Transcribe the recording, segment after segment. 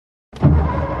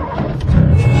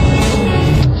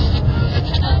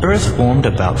Earth formed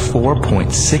about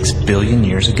 4.6 billion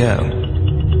years ago.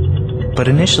 But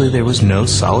initially there was no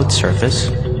solid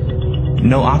surface,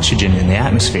 no oxygen in the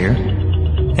atmosphere,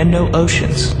 and no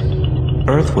oceans.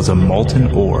 Earth was a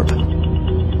molten orb.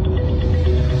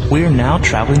 We are now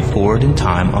traveling forward in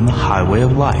time on the highway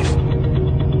of life.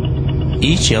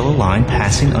 Each yellow line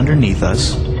passing underneath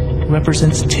us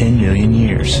represents 10 million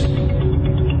years.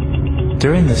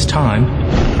 During this time,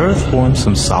 Earth formed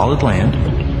some solid land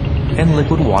and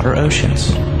liquid water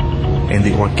oceans, and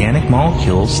the organic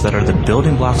molecules that are the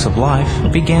building blocks of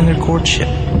life began their courtship.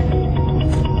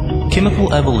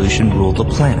 Chemical evolution ruled the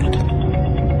planet.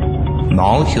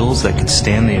 Molecules that could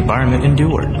stand the environment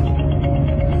endured,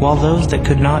 while those that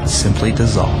could not simply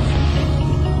dissolve.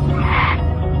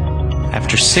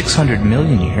 After 600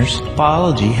 million years,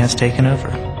 biology has taken over,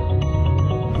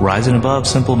 rising above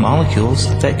simple molecules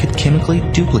that could chemically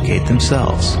duplicate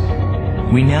themselves.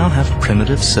 We now have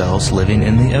primitive cells living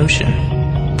in the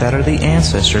ocean that are the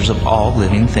ancestors of all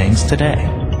living things today.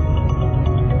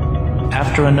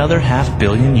 After another 500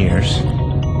 million years,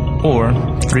 or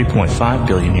 3.5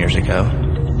 billion years ago,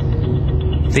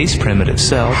 these primitive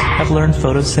cells have learned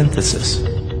photosynthesis.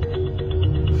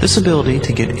 This ability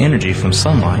to get energy from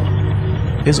sunlight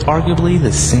is arguably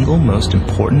the single most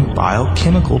important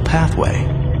biochemical pathway,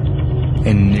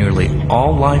 and nearly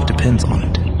all life depends on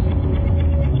it.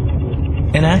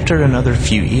 And after another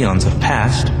few eons have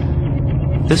passed,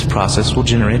 this process will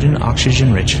generate an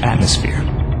oxygen-rich atmosphere.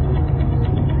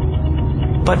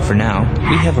 But for now,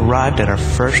 we have arrived at our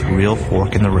first real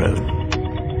fork in the road.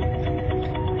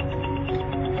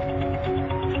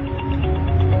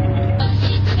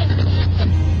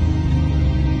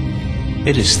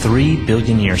 It is 3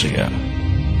 billion years ago,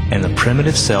 and the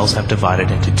primitive cells have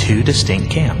divided into two distinct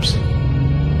camps.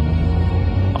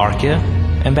 Archaea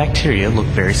and bacteria look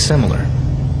very similar.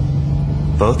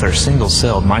 Both are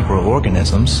single-celled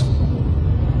microorganisms,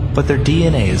 but their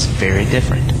DNA is very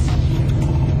different.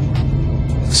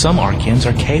 Some archaeans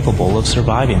are capable of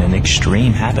surviving in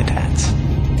extreme habitats.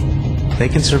 They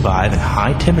can survive in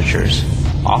high temperatures,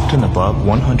 often above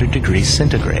 100 degrees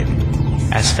centigrade,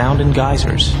 as found in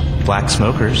geysers, black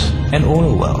smokers, and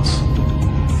oil wells.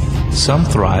 Some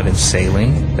thrive in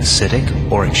saline,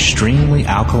 acidic, or extremely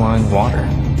alkaline water.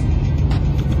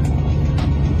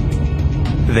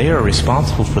 They are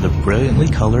responsible for the brilliantly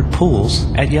colored pools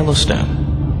at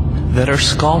Yellowstone that are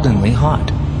scaldingly hot.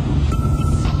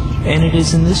 And it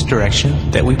is in this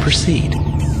direction that we proceed.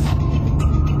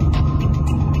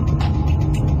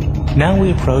 Now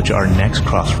we approach our next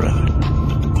crossroad.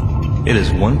 It is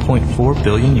 1.4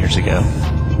 billion years ago,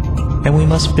 and we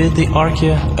must bid the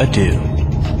Archaea adieu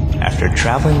after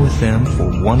traveling with them for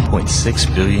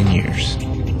 1.6 billion years.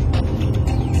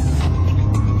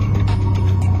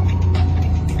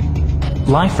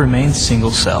 Life remains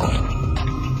single-celled,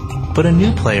 but a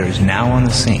new player is now on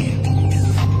the scene.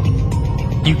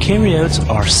 Eukaryotes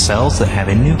are cells that have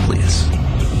a nucleus.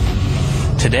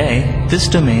 Today, this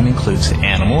domain includes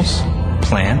animals,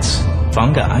 plants,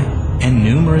 fungi, and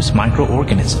numerous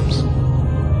microorganisms.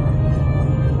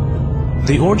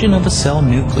 The origin of a cell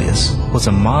nucleus was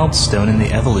a milestone in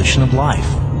the evolution of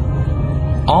life.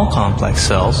 All complex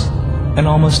cells, and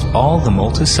almost all the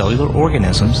multicellular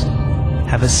organisms,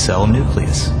 have a cell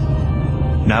nucleus.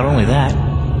 Not only that,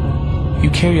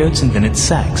 eukaryotes invented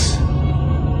sex.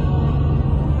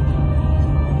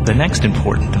 The next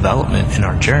important development in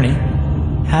our journey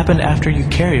happened after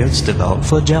eukaryotes developed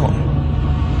flagellum.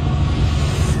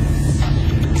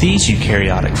 These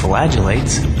eukaryotic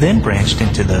flagellates then branched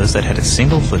into those that had a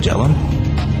single flagellum,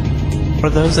 or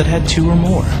those that had two or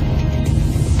more,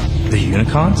 the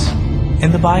unicons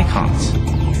and the bicons.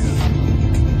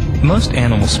 Most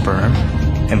animal sperm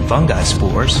and fungi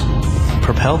spores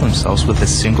propel themselves with a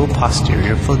single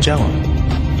posterior flagellum,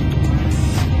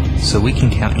 so we can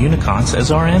count unicons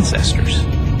as our ancestors.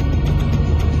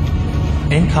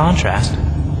 In contrast,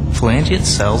 phalangiate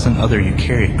cells and other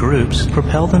eukaryote groups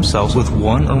propel themselves with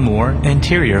one or more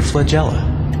anterior flagella.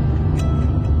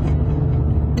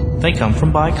 They come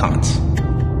from bicons.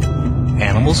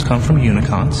 Animals come from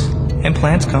unicons, and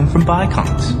plants come from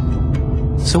bicons.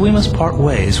 So we must part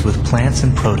ways with plants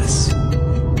and protists.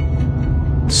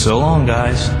 So long,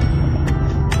 guys.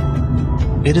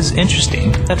 It is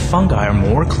interesting that fungi are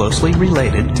more closely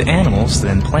related to animals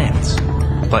than plants.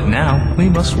 But now we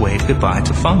must wave goodbye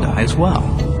to fungi as well,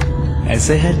 as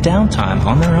they had downtime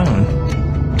on their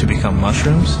own to become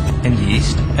mushrooms and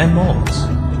yeast and molds.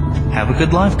 Have a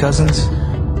good life, cousins.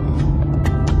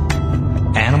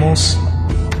 Animals,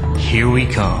 here we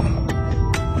come.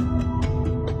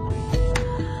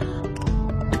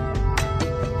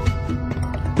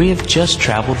 We have just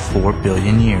traveled 4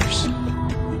 billion years.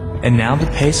 And now the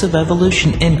pace of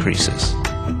evolution increases,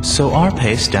 so our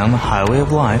pace down the highway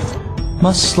of life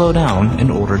must slow down in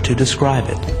order to describe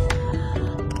it.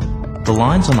 The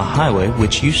lines on the highway,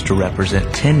 which used to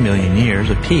represent 10 million years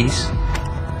apiece,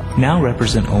 now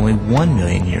represent only 1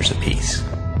 million years apiece.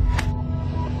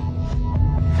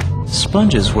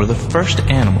 Sponges were the first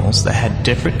animals that had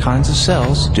different kinds of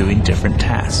cells doing different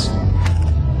tasks.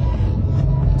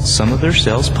 Some of their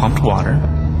cells pumped water,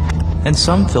 and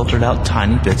some filtered out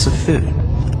tiny bits of food,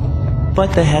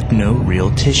 but they had no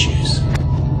real tissues.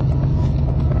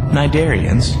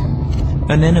 Cnidarians,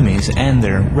 anemones and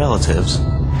their relatives,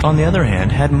 on the other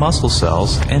hand, had muscle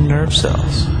cells and nerve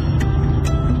cells.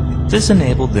 This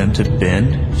enabled them to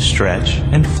bend, stretch,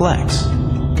 and flex.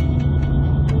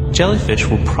 Jellyfish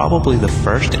were probably the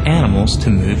first animals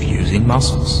to move using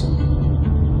muscles.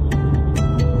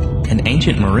 An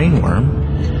ancient marine worm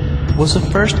was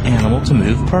the first animal to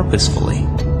move purposefully.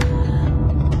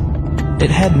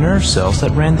 It had nerve cells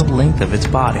that ran the length of its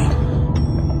body,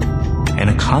 and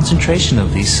a concentration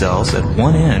of these cells at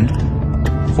one end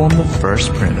formed the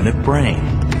first primitive brain.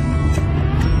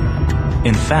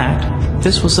 In fact,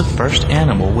 this was the first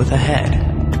animal with a head,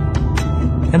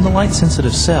 and the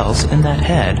light-sensitive cells in that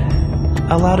head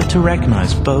allowed it to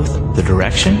recognize both the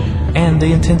direction and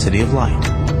the intensity of light.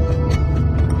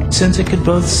 Since it could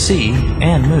both see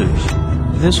and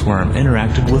move, this worm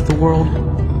interacted with the world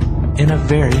in a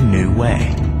very new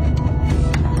way.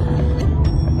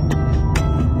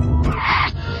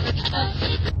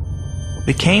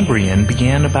 The Cambrian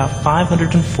began about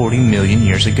 540 million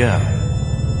years ago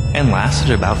and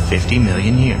lasted about 50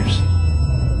 million years.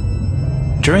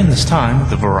 During this time,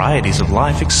 the varieties of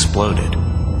life exploded.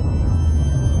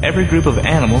 Every group of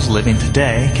animals living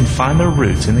today can find their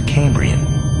roots in the Cambrian.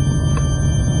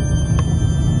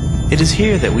 It is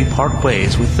here that we part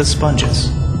ways with the sponges.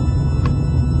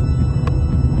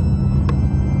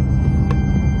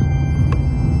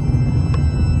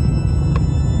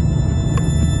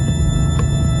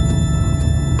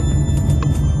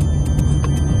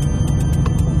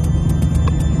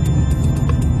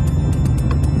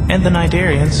 And the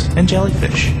cnidarians and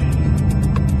jellyfish.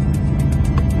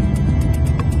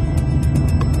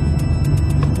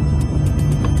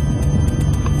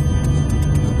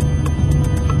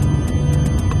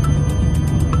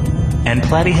 And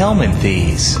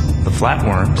platyhelminthes, the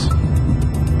flatworms.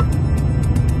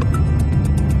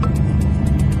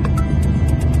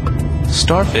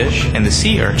 Starfish and the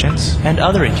sea urchins and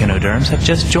other echinoderms have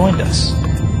just joined us,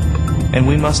 and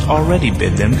we must already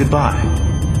bid them goodbye.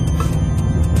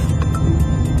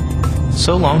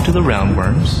 So long to the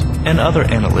roundworms and other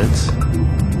annelids.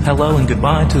 Hello and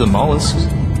goodbye to the mollusks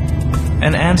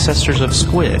and ancestors of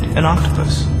squid and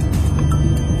octopus.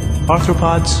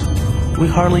 Arthropods, we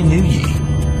hardly knew ye.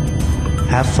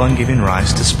 Have fun giving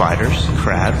rise to spiders,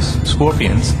 crabs,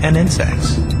 scorpions, and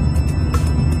insects.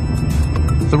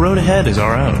 The road ahead is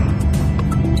our own.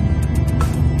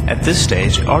 At this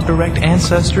stage, our direct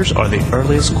ancestors are the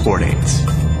earliest chordates.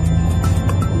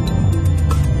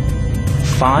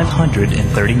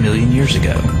 530 million years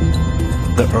ago,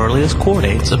 the earliest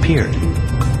chordates appeared.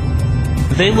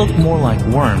 They looked more like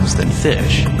worms than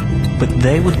fish, but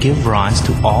they would give rise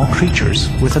to all creatures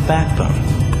with a backbone.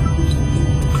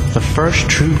 The first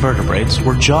true vertebrates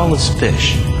were jawless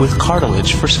fish with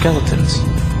cartilage for skeletons.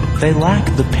 They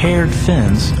lacked the paired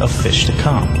fins of fish to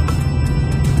come.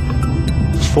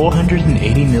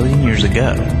 480 million years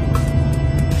ago,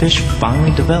 fish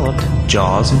finally developed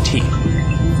jaws and teeth.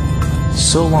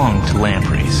 So long to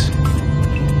lampreys.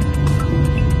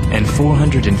 And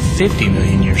 450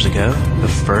 million years ago, the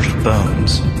first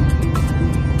bones.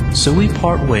 So we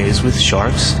part ways with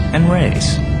sharks and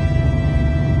rays.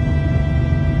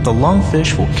 The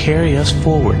lungfish will carry us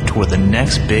forward toward the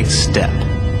next big step,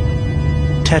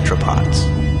 tetrapods.